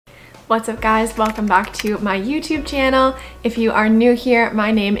What's up guys, welcome back to my YouTube channel. If you are new here, my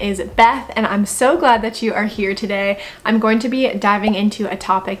name is Beth and I'm so glad that you are here today. I'm going to be diving into a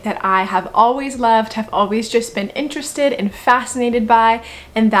topic that I have always loved, have always just been interested and fascinated by,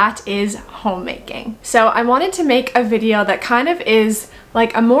 and that is homemaking. So I wanted to make a video that kind of is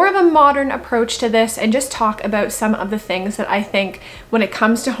like a more of a modern approach to this and just talk about some of the things that I think when it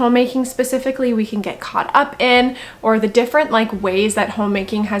comes to homemaking specifically we can get caught up in, or the different like ways that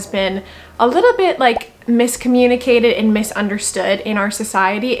homemaking has been a little bit like miscommunicated and misunderstood in our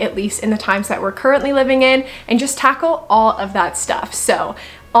society, at least in the times that we're currently living in, and just tackle all of that stuff. So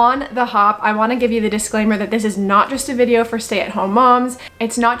on the hop, I want to give you the disclaimer that this is not just a video for stay-at-home moms.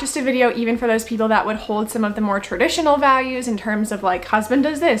 It's not just a video even for those people that would hold some of the more traditional values in terms of like husband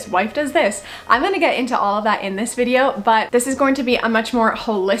does this, wife does this. I'm going to get into all of that in this video, but this is going to be a much more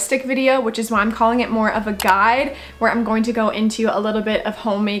holistic video, which is why I'm calling it more of a guide, where I'm going to go into a little bit of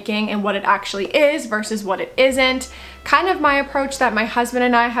homemaking and what it actually is versus what it isn't. Kind of my approach that my husband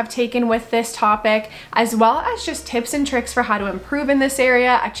and I have taken with this topic, as well as just tips and tricks for how to improve in this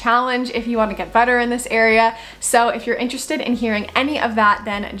area, a challenge if you want to get better in this area. So if you're interested in hearing any of that,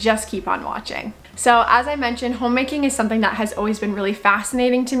 then just keep on watching. So as I mentioned, homemaking is something that has always been really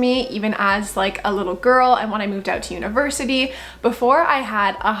fascinating to me, even as like a little girl and when I moved out to university. Before I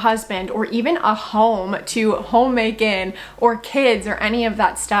had a husband or even a home to homemake in, or kids or any of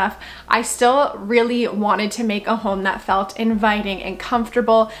that stuff, I still really wanted to make a home that felt inviting and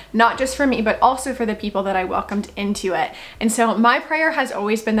comfortable, not just for me, but also for the people that I welcomed into it. And so my prayer has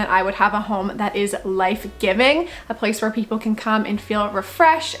always been that I would have a home that is life-giving, a place where people can come and feel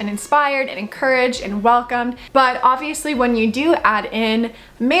refreshed and inspired and encouraged and welcomed. But obviously when you do add in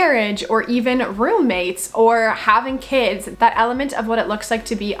marriage or even roommates or having kids, that element of what it looks like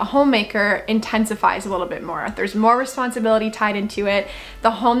to be a homemaker intensifies a little bit more. There's more responsibility tied into it.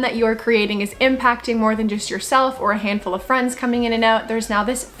 The home that you are creating is impacting more than just yourself or a handful of friends coming in and out. There's now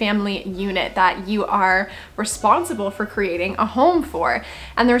this family unit that you are responsible for creating a home for.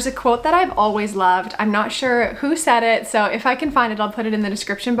 And there's a quote that I've always loved. I'm not sure who said it, so if I can find it, I'll put it in the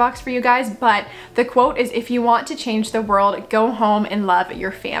description box for you guys. But the quote is, "If you want to change the world, go home and love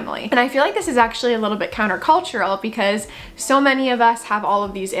your family." And I feel like this is actually a little bit countercultural, because so many of us have all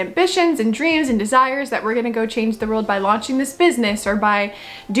of these ambitions and dreams and desires that we're gonna go change the world by launching this business or by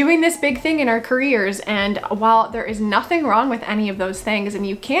doing this big thing in our careers. And while there is nothing wrong with any of those things, and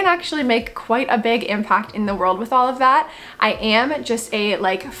you can actually make quite a big impact in the world with all of that, I am just a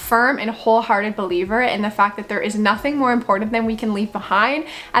like firm and wholehearted believer in the fact that there is nothing more important than we can leave behind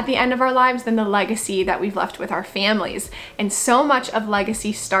at the end of our lives than the legacy that we've left with our families. And so much of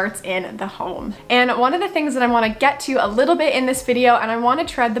legacy starts in the home. And one of the things that I want to get to a little bit in this video, and I want to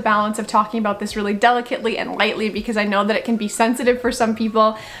tread the balance of talking about this really delicately and lightly because I know that it can be sensitive for some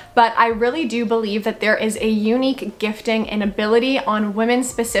people, but I really do believe that there is a unique gifting and ability on women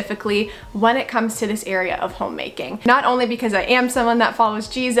specifically when it comes to this area of homemaking. Not only because I am someone that follows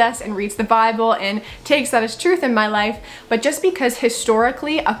Jesus and reads the Bible and takes that as truth in my life, but just because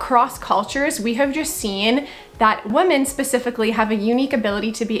historically across cultures we have just seen that women specifically have a unique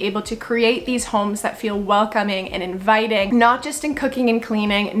ability to be able to create these homes that feel welcoming and inviting, not just in cooking and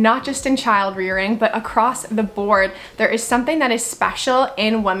cleaning, not just in child rearing, but across the board. There is something that is special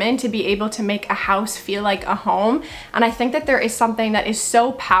in women to be able to make a house feel like a home. And I think that there is something that is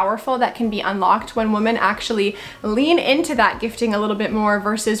so powerful that can be unlocked when women actually lean into that gifting a little bit more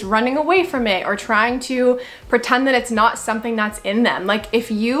versus running away from it or trying to pretend that it's not something that's in them. Like if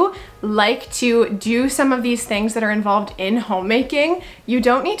you like to do some of these things that are involved in homemaking, you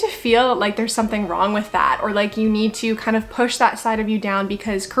don't need to feel like there's something wrong with that, or like you need to kind of push that side of you down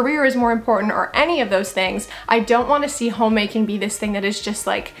because career is more important or any of those things. I don't want to see homemaking be this thing that is just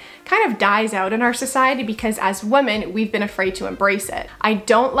like kind of dies out in our society because as women we've been afraid to embrace it. I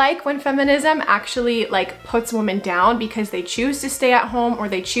don't like when feminism actually like puts women down because they choose to stay at home or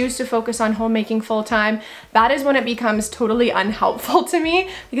they choose to focus on homemaking full time. That is when it becomes totally unhelpful to me,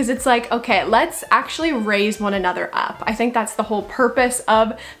 because it's like, okay, let's actually raise one another up. I think that's the whole purpose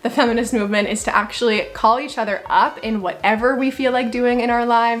of the feminist movement, is to actually call each other up in whatever we feel like doing in our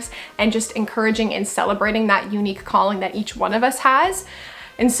lives and just encouraging and celebrating that unique calling that each one of us has.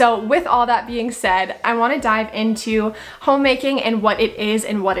 And so with all that being said, I want to dive into homemaking and what it is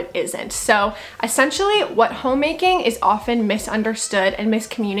and what it isn't. So essentially what homemaking is often misunderstood and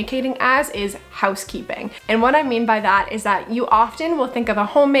miscommunicating as is housekeeping. And what I mean by that is that you often will think of a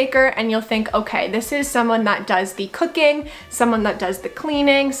homemaker and you'll think, okay, this is someone that does the cooking, someone that does the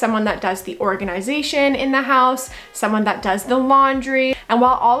cleaning, someone that does the organization in the house, someone that does the laundry. And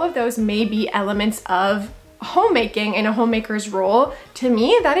while all of those may be elements of homemaking and a homemaker's role, To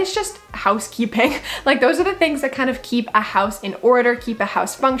me, that is just housekeeping. Like those are the things that kind of keep a house in order, keep a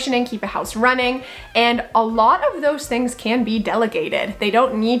house functioning, keep a house running. And a lot of those things can be delegated. They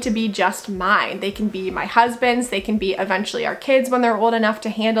don't need to be just mine. They can be my husband's, they can be eventually our kids when they're old enough to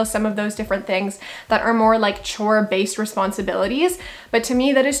handle some of those different things that are more like chore-based responsibilities. But to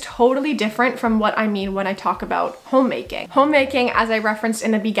me, that is totally different from what I mean when I talk about homemaking. Homemaking, as I referenced in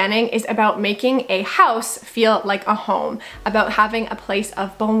the beginning, is about making a house feel like a home, about having a place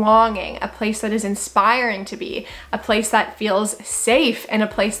of belonging, a place that is inspiring to be, a place that feels safe, and a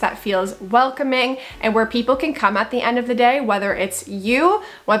place that feels welcoming, and where people can come at the end of the day, whether it's you,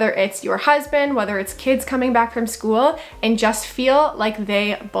 whether it's your husband, whether it's kids coming back from school, and just feel like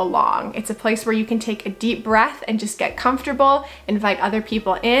they belong. It's a place where you can take a deep breath and just get comfortable, invite other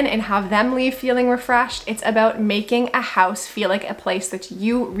people in, and have them leave feeling refreshed. It's about making a house feel like a place that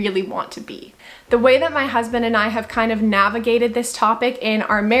you really want to be. The way that my husband and I have kind of navigated this topic in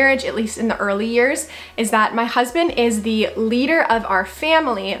our marriage, at least in the early years, is that my husband is the leader of our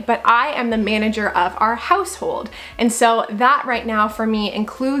family, but I am the manager of our household. And so that right now for me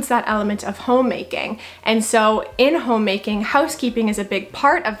includes that element of homemaking. And so in homemaking, housekeeping is a big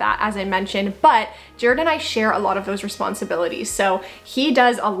part of that, as I mentioned, but Jared and I share a lot of those responsibilities. So he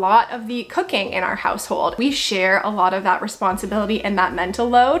does a lot of the cooking in our household. We share a lot of that responsibility and that mental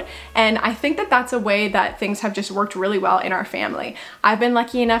load. And I think that that's a way that things have just worked really well in our family. I've been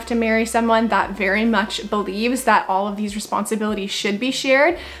lucky enough to marry someone that very much believes that all of these responsibilities should be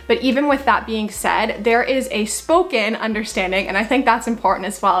shared. But even with that being said, there is a spoken understanding, and I think that's important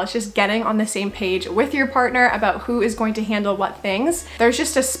as well. It's just getting on the same page with your partner about who is going to handle what things. There's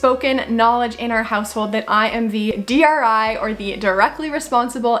just a spoken knowledge in our household that I am the DRI, or the directly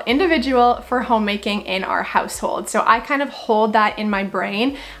responsible individual for homemaking in our household. So I kind of hold that in my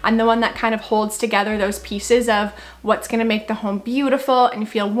brain. I'm the one that kind of holds together those pieces of what's gonna make the home beautiful and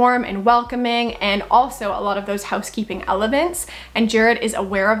feel warm and welcoming, and also a lot of those housekeeping elements. And Jared is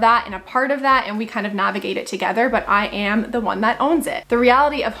aware of that and a part of that, and we kind of navigate it together, but I am the one that owns it. The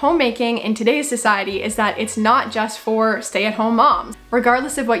reality of homemaking in today's society is that it's not just for stay-at-home moms.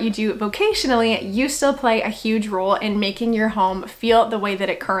 Regardless of what you do vocationally, you still play a huge role in making your home feel the way that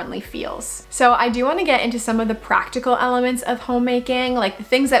it currently feels. So I do want to get into some of the practical elements of homemaking, like the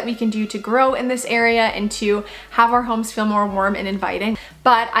things that we can do to grow in this area and to have our homes feel more warm and inviting.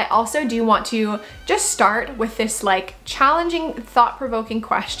 But I also do want to just start with this like challenging, thought-provoking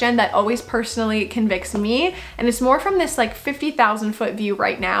question that always personally convicts me, and it's more from this like 50,000 foot view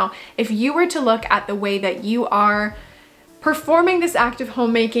right now. If you were to look at the way that you are performing this act of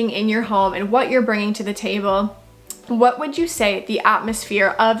homemaking in your home and what you're bringing to the table, what would you say the atmosphere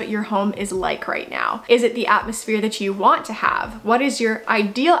of your home is like right now? Is it the atmosphere that you want to have? What is your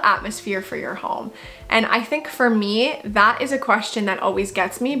ideal atmosphere for your home? And I think for me, that is a question that always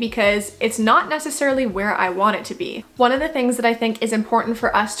gets me because it's not necessarily where I want it to be. One of the things that I think is important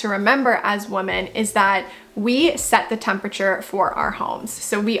for us to remember as women is that we set the temperature for our homes.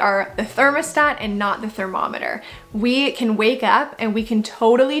 So we are the thermostat and not the thermometer. We can wake up and we can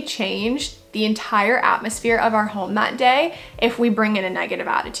totally change the entire atmosphere of our home that day if we bring in a negative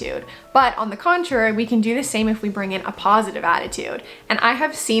attitude. But on the contrary, we can do the same if we bring in a positive attitude. And I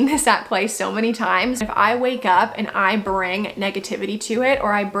have seen this at play so many times. If I wake up and I bring negativity to it,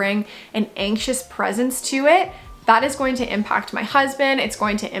 or I bring an anxious presence to it, that is going to impact my husband. It's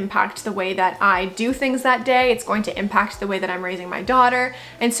going to impact the way that I do things that day. It's going to impact the way that I'm raising my daughter.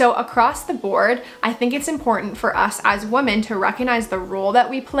 And so across the board, I think it's important for us as women to recognize the role that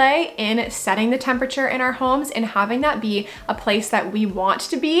we play in setting the temperature in our homes and having that be a place that we want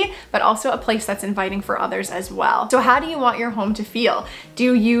to be, but also a place that's inviting for others as well. So how do you want your home to feel?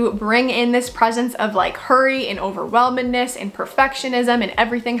 Do you bring in this presence of like hurry and overwhelmedness and perfectionism, and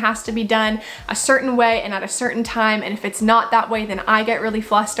everything has to be done a certain way and at a certain time, and if it's not that way, then I get really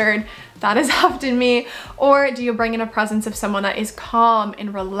flustered? That is often me. Or do you bring in a presence of someone that is calm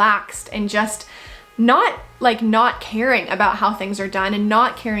and relaxed and just not caring about how things are done and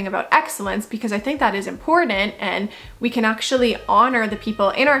not caring about excellence? Because I think that is important, and we can actually honor the people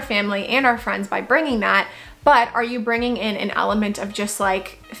in our family and our friends by bringing that. But are you bringing in an element of just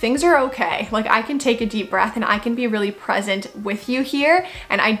like, things are okay, like I can take a deep breath and I can be really present with you here,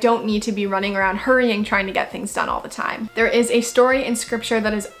 and I don't need to be running around hurrying trying to get things done all the time. There is a story in scripture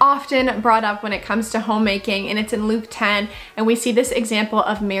that is often brought up when it comes to homemaking, and it's in Luke 10, and we see this example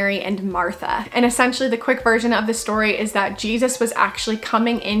of Mary and Martha. And essentially the quick version of the story is that Jesus was actually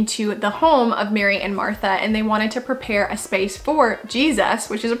coming into the home of Mary and Martha, and they wanted to prepare a space for Jesus,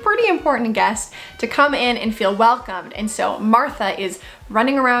 which is a pretty important guest, to come in and feel welcomed. And so Martha is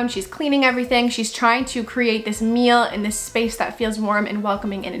running around, she's cleaning everything, she's trying to create this meal in this space that feels warm and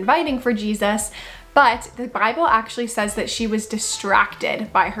welcoming and inviting for Jesus. But the Bible actually says that she was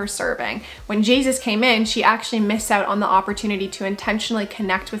distracted by her serving. When Jesus came in, she actually missed out on the opportunity to intentionally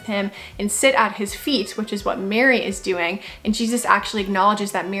connect with him and sit at his feet, which is what Mary is doing. And Jesus actually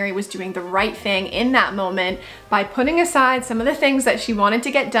acknowledges that Mary was doing the right thing in that moment by putting aside some of the things that she wanted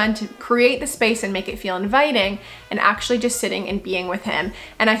to get done to create the space and make it feel inviting, and actually just sitting and being with him.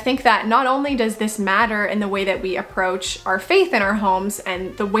 And I think that not only does this matter in the way that we approach our faith in our homes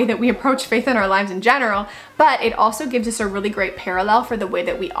and the way that we approach faith in our lives in general, but it also gives us a really great parallel for the way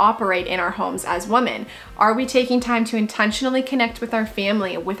that we operate in our homes as women. Are we taking time to intentionally connect with our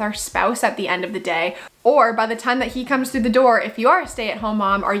family, with our spouse at the end of the day? Or by the time that he comes through the door, if you are a stay-at-home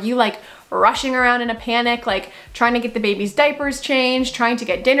mom, are you like rushing around in a panic, like trying to get the baby's diapers changed, trying to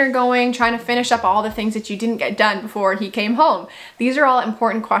get dinner going, trying to finish up all the things that you didn't get done before he came home? These are all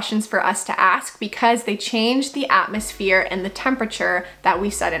important questions for us to ask because they change the atmosphere and the temperature that we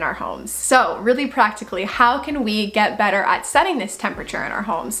set in our homes. So really practically, how can we get better at setting this temperature in our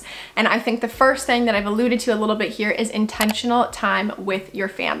homes? And I think the first thing that I've alluded to a little bit here is intentional time with your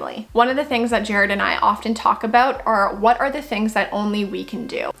family. One of the things that Jared and I often talk about are what are the things that only we can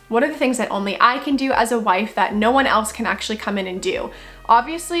do? What are the things that only I can do as a wife that no one else can actually come in and do?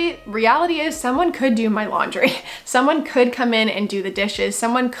 Obviously, reality is someone could do my laundry. Someone could come in and do the dishes.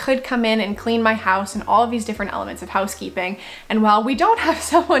 Someone could come in and clean my house and all of these different elements of housekeeping. And while we don't have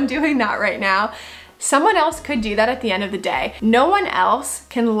someone doing that right now, someone else could do that at the end of the day. No one else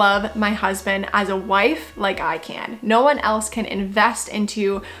can love my husband as a wife like I can. No one else can invest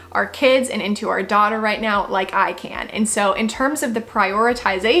into our kids and into our daughter right now like I can. And so in terms of the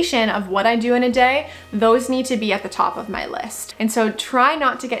prioritization of what I do in a day, those need to be at the top of my list. And so try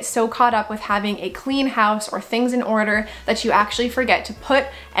not to get so caught up with having a clean house or things in order that you actually forget to put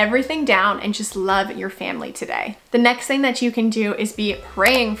everything down and just love your family today. The next thing that you can do is be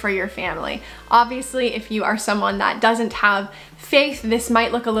praying for your family. Obviously, if you are someone that doesn't have faith, this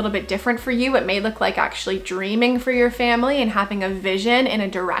might look a little bit different for you. It may look like actually dreaming for your family and having a vision and a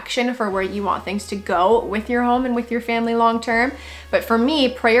direction for where you want things to go with your home and with your family long term. But for me,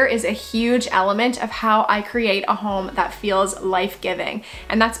 prayer is a huge element of how I create a home that feels life-giving.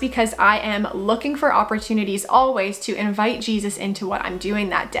 And that's because I am looking for opportunities always to invite Jesus into what I'm doing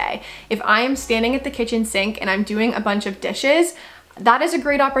that day. If I am standing at the kitchen sink and I'm doing a bunch of dishes, that is a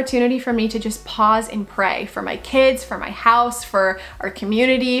great opportunity for me to just pause and pray for my kids, for my house, for our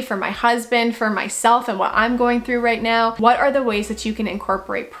community, for my husband, for myself and what I'm going through right now. What are the ways that you can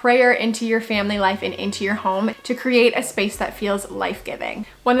incorporate prayer into your family life and into your home to create a space that feels life-giving?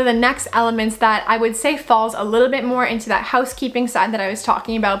 One of the next elements that I would say falls a little bit more into that housekeeping side that I was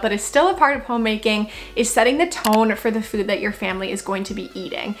talking about, but is still a part of homemaking, is setting the tone for the food that your family is going to be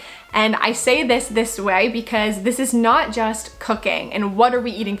eating. And I say this way because this is not just cooking and what are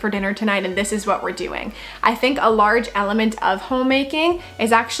we eating for dinner tonight and this is what we're doing. I think a large element of homemaking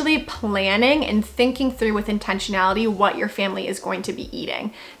is actually planning and thinking through with intentionality what your family is going to be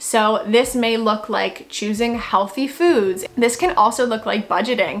eating. So this may look like choosing healthy foods. This can also look like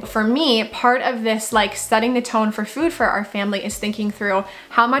budgeting. For me, part of this like setting the tone for food for our family is thinking through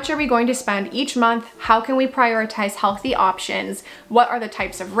how much are we going to spend each month? How can we prioritize healthy options? What are the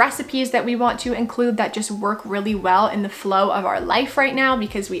types of recipes that we want to include that just work really well in the flow of our life right now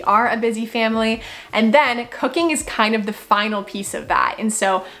because we are a busy family? And then cooking is kind of the final piece of that. And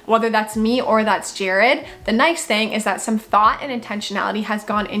so whether that's me or that's Jared, the nice thing is that some thought and intentionality has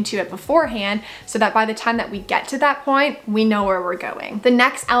gone into it beforehand so that by the time that we get to that point, we know where we're going. The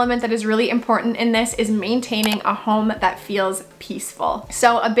next element that is really important in this is maintaining a home that feels peaceful.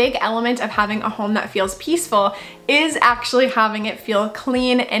 So a big element of having a home that feels peaceful is actually having it feel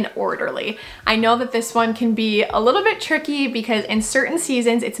clean and orderly. I know that this one can be a little bit tricky because in certain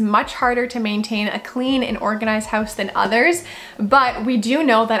seasons it's much harder to maintain a clean and organized house than others, but we do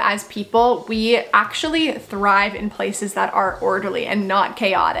know that as people, we actually thrive in places that are orderly and not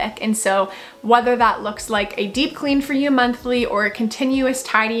chaotic. And so whether that looks like a deep clean for you monthly or a continuous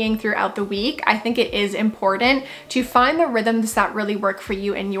tidying throughout the week, I think it is important to find the rhythms that really work for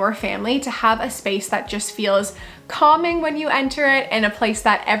you and your family to have a space that just feels calming when you enter it and a place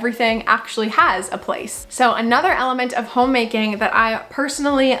that everything actually has a place. So another element of homemaking that I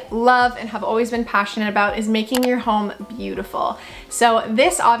personally love and have always been passionate about is making your home beautiful. So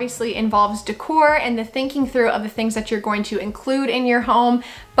this obviously involves decor and the thinking through of the things that you're going to include in your home,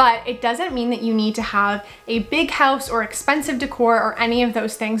 but it doesn't mean that you need to have a big house or expensive decor or any of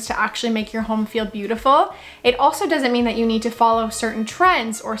those things to actually make your home feel beautiful. It also doesn't mean that you need to follow certain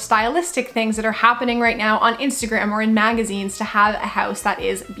trends or stylistic things that are happening right now on Instagram Instagram or in magazines to have a house that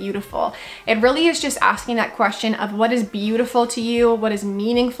is beautiful. It really is just asking that question of what is beautiful to you, what is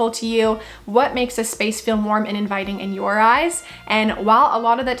meaningful to you, what makes a space feel warm and inviting in your eyes. And while a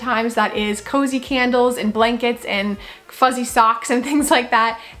lot of the times that is cozy candles and blankets and fuzzy socks and things like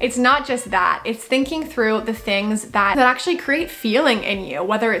that, it's not just that. It's thinking through the things that actually create feeling in you,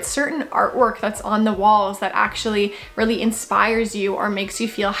 whether it's certain artwork that's on the walls that actually really inspires you or makes you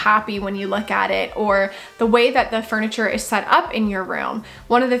feel happy when you look at it, or the way that the furniture is set up in your room.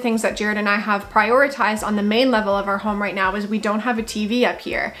 One of the things that Jared and I have prioritized on the main level of our home right now is we don't have a TV up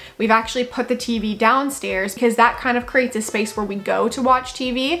here. We've actually put the TV downstairs because that kind of creates a space where we go to watch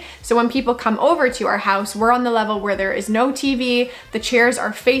TV. So when people come over to our house, we're on the level where there is no TV, the chairs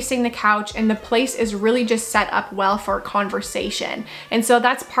are facing the couch, and the place is really just set up well for conversation. And so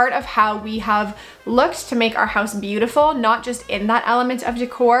that's part of how we have looked to make our house beautiful, not just in that element of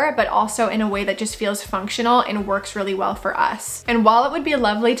decor, but also in a way that just feels functional and works really well for us. And while it would be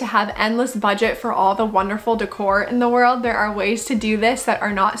lovely to have endless budget for all the wonderful decor in the world, there are ways to do this that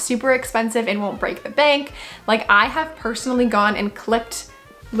are not super expensive and won't break the bank. Like, I have personally gone and clipped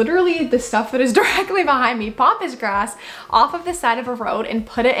literally the stuff that is directly behind me, pampas grass, off of the side of a road and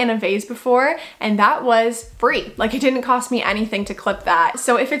put it in a vase before, and that was free. Like, it didn't cost me anything to clip that.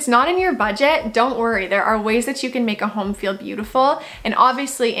 So if it's not in your budget, don't worry. There are ways that you can make a home feel beautiful, and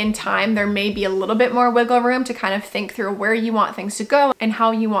obviously in time there may be a little bit more wiggle room to kind of think through where you want things to go and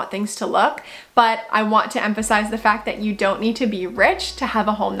how you want things to look. But I want to emphasize the fact that you don't need to be rich to have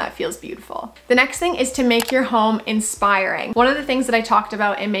a home that feels beautiful. The next thing is to make your home inspiring. One of the things that I talked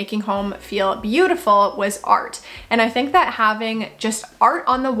about in making home feel beautiful was art. And I think that having just art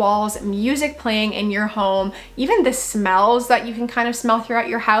on the walls, music playing in your home, even the smells that you can kind of smell throughout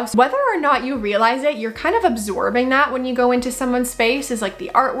your house, whether or not you realize it, you're kind of absorbing that when you go into someone's space, is like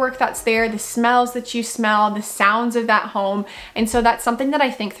the artwork that's there, the smells that you smell, the sounds of that home. And so that's something that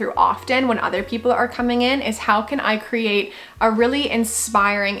I think through often when other people are coming in, is how can I create a really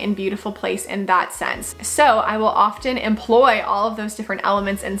inspiring and beautiful place in that sense. So I will often employ all of those different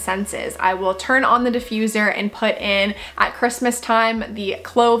elements and senses. I will turn on the diffuser and put in, at Christmas time, the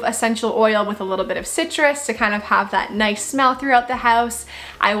clove essential oil with a little bit of citrus to kind of have that nice smell throughout the house.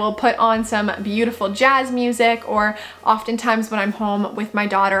 I will put on some beautiful jazz music, or oftentimes when I'm home with my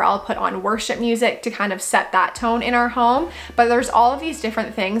daughter, I'll put on worship music to kind of set that tone in our home. But there's all of these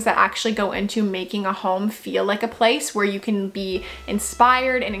different things that actually go into making a home feel like a place where you can be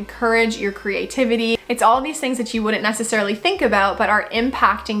inspired and encourage your creativity. It's all these things that you wouldn't necessarily think about, but are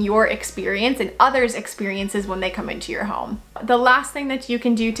impacting your experience and others' experiences when they come into your home. The last thing that you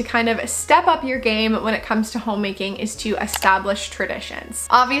can do to kind of step up your game when it comes to homemaking is to establish traditions.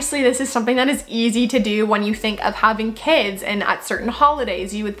 Obviously, this is something that is easy to do when you think of having kids, and at certain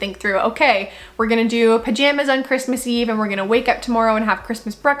holidays you would think through, okay, we're gonna do pajamas on Christmas Eve and we're gonna wake up tomorrow and have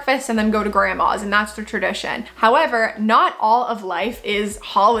Christmas breakfast and then go to grandma's, and that's the tradition. However, not all of life is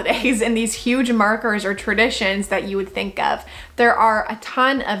holidays and these huge markers or traditions that you would think of. There are a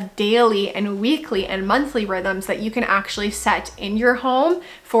ton of daily and weekly and monthly rhythms that you can actually set in your home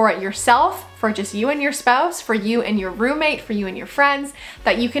for yourself, for just you and your spouse, for you and your roommate, for you and your friends,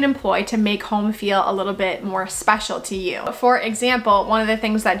 that you can employ to make home feel a little bit more special to you. For example, one of the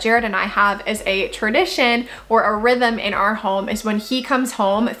things that Jared and I have as a tradition or a rhythm in our home is when he comes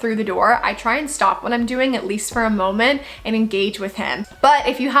home through the door, I try and stop what I'm doing at least for a moment and engage with him. But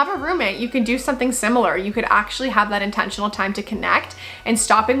if you have a roommate, you could do something similar. You could actually have that intentional time to connect and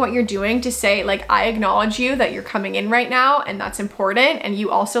stopping what you're doing to say, like, I acknowledge you that you're coming in right now and that's important, and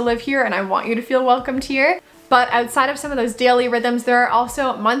you also live here and I want you to feel welcomed here. But outside of some of those daily rhythms, there are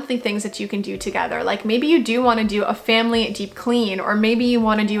also monthly things that you can do together. Like maybe you do want to do a family deep clean, or maybe you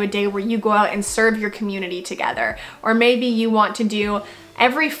want to do a day where you go out and serve your community together, or maybe you want to do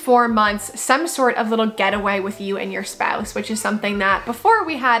every 4 months some sort of little getaway with you and your spouse, which is something that before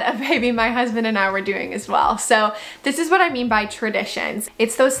we had a baby, my husband and I were doing as well. So this is what I mean by traditions.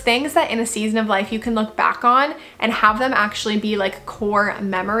 It's those things that in a season of life you can look back on and have them actually be like core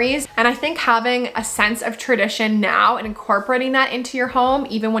memories. And I think having a sense of tradition now and incorporating that into your home,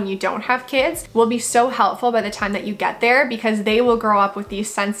 even when you don't have kids, will be so helpful by the time that you get there, because they will grow up with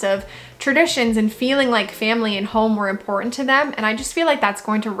these sense of traditions and feeling like family and home were important to them. And I just feel like that's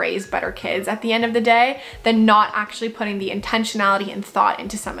going to raise better kids at the end of the day than not actually putting the intentionality and thought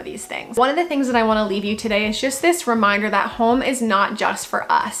into some of these things. One of the things that I want to leave you today is just this reminder that home is not just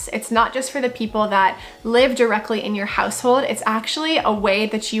for us. It's not just for the people that live directly in your household. It's actually a way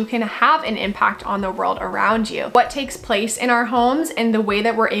that you can have an impact on the world around you. What takes place in our homes and the way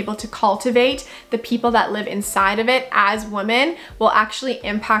that we're able to cultivate the people that live inside of it as women will actually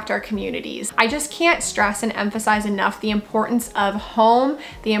impact our community communities. I just can't stress and emphasize enough the importance of home,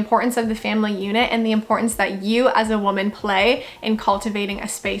 the importance of the family unit, and the importance that you as a woman play in cultivating a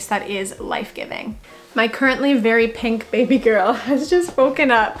space that is life-giving. My currently very pink baby girl has just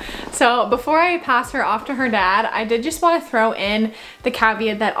woken up. So before I pass her off to her dad, I did just want to throw in the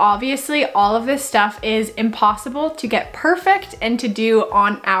caveat that obviously all of this stuff is impossible to get perfect and to do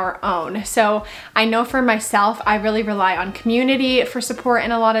on our own. So I know for myself, I really rely on community for support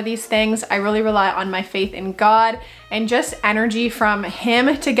in a lot of these things. I really rely on my faith in God and just energy from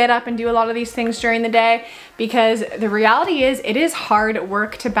Him to get up and do a lot of these things during the day, because the reality is it is hard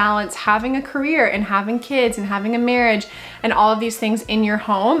work to balance having a career and having kids and having a marriage and all of these things in your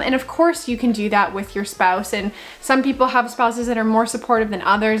home. And of course you can do that with your spouse, and some people have spouses that are more supportive than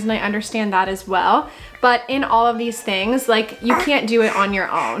others, and I understand that as well. But in all of these things, like, you can't do it on your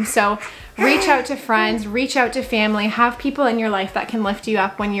own. So reach out to friends, reach out to family, have people in your life that can lift you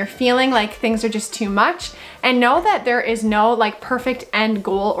up when you're feeling like things are just too much, and know that there is no like perfect end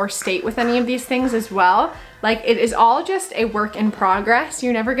goal or state with any of these things as well. Like, it is all just a work in progress.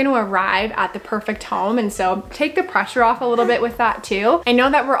 You're never going to arrive at the perfect home. And so take the pressure off a little bit with that too. I know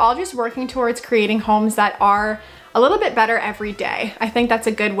that we're all just working towards creating homes that are a little bit better every day. I think that's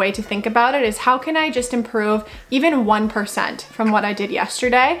a good way to think about it, is how can I just improve even 1% from what I did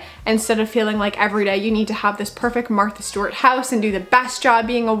yesterday, instead of feeling like every day you need to have this perfect Martha Stewart house and do the best job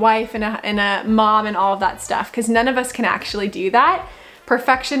being a wife and a mom and all of that stuff, because none of us can actually do that.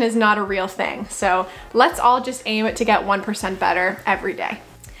 Perfection is not a real thing. So let's all just aim it to get 1% better every day.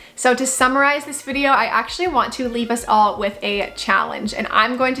 So to summarize this video, I actually want to leave us all with a challenge, and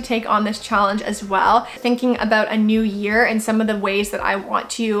I'm going to take on this challenge as well, thinking about a new year and some of the ways that I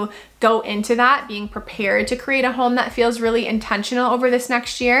want to go into that, being prepared to create a home that feels really intentional over this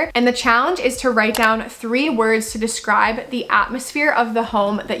next year. And the challenge is to write down 3 words to describe the atmosphere of the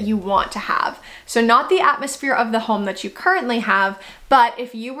home that you want to have. So not the atmosphere of the home that you currently have, but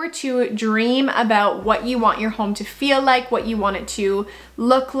if you were to dream about what you want your home to feel like, what you want it to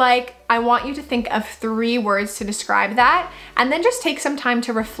look like, I want you to think of 3 words to describe that, and then just take some time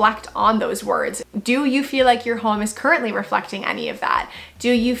to reflect on those words. Do you feel like your home is currently reflecting any of that?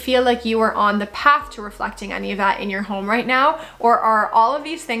 Do you feel like you are on the path to reflecting any of that in your home right now? Or are all of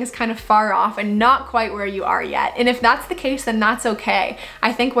these things kind of far off and not quite where you are yet? And if that's the case, then that's okay.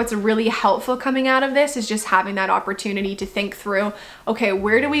 I think what's really helpful coming out of this is just having that opportunity to think through, okay,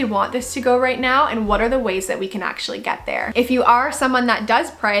 where do we want this to go right now? And what are the ways that we can actually get there? If you are someone that does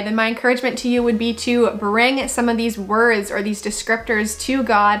pray, then my encouragement to you would be to bring some of these words or these descriptors to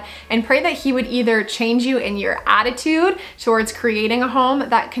God and pray that He would either change you in your attitude towards creating a home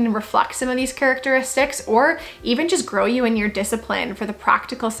that can reflect some of these characteristics, or even just grow you in your discipline for the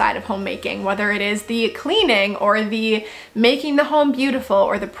practical side of homemaking, whether it is the cleaning or the making the home beautiful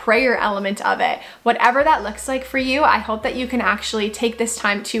or the prayer element of it. Whatever that looks like for you, I hope that you can actually take this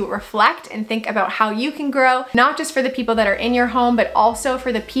time to reflect and think about how you can grow, not just for the people that are in your home, but also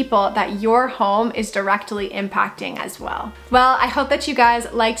for the people that your home is directly impacting as well. Well, I hope that you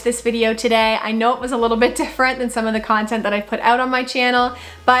guys liked this video today. I know it was a little bit different than some of the content that I put out on my channel,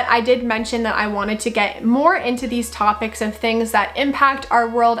 but I did mention that I wanted to get more into these topics of things that impact our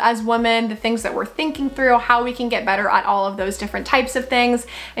world as women, the things that we're thinking through, how we can get better at all of those different types of things.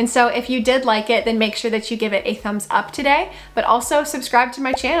 And so if you did like it, then make sure that you give it a thumbs up today, but also subscribe to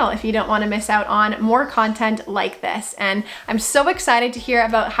my channel if you don't want to miss out on more content like this. And I'm so excited to hear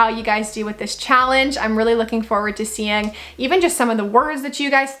about how you guys do with this challenge. I'm really looking forward to seeing even just some of the words that you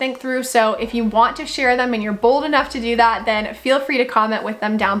guys think through. So if you want to share them and you're bold enough to do that, then feel free to comment with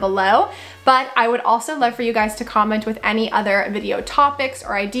them down below. But I would also love for you guys to comment with any other video topics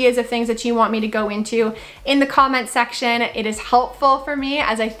or ideas of things that you want me to go into in the comment section. It is helpful for me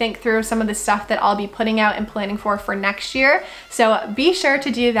as I think through some of the stuff that I'll be putting out and planning for next year. So be sure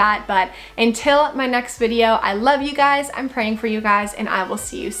to do that. But until my next video, I love you guys, I'm praying for you guys, and I will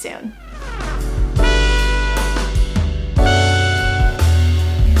see you soon.